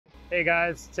Hey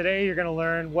guys, today you're going to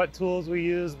learn what tools we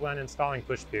use when installing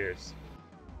push piers.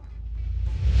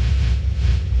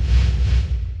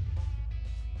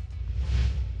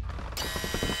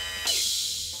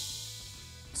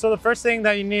 So the first thing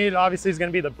that you need obviously is going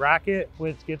to be the bracket,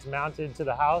 which gets mounted to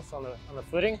the house on the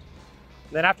footing.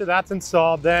 Then after that's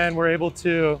installed, then we're able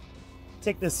to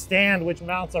take this stand which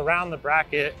mounts around the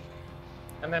bracket.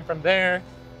 And then from there,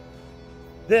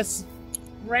 this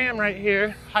ram right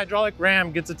here, hydraulic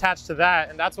ram, gets attached to that,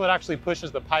 and that's what actually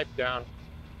pushes the pipe down.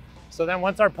 So then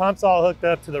once our pump's all hooked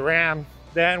up to the ram,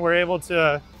 then we're able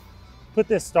to put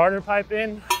this starter pipe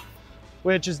in,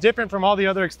 which is different from all the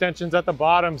other extensions at the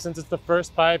bottom. Since it's the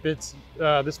first pipe, it's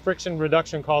this friction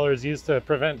reduction collar is used to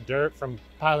prevent dirt from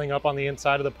piling up on the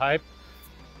inside of the pipe.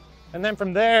 And then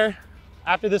from there,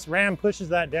 after this ram pushes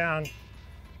that down,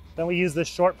 then we use this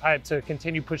short pipe to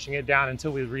continue pushing it down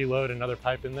until we reload another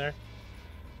pipe in there.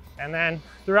 And then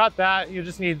throughout that, you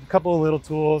just need a couple of little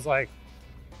tools. Like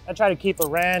I try to keep a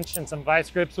wrench and some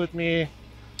vice grips with me,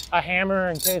 a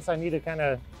hammer in case I need to kind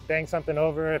of bang something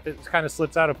over if it kind of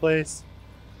slips out of place.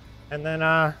 And then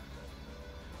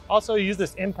also use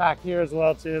this impact here as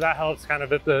well too. That helps kind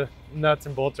of if the nuts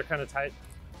and bolts are kind of tight.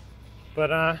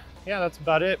 But yeah, that's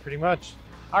about it pretty much.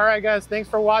 All right guys, thanks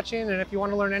for watching. And if you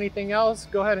want to learn anything else,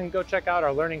 go ahead and go check out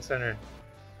our learning center.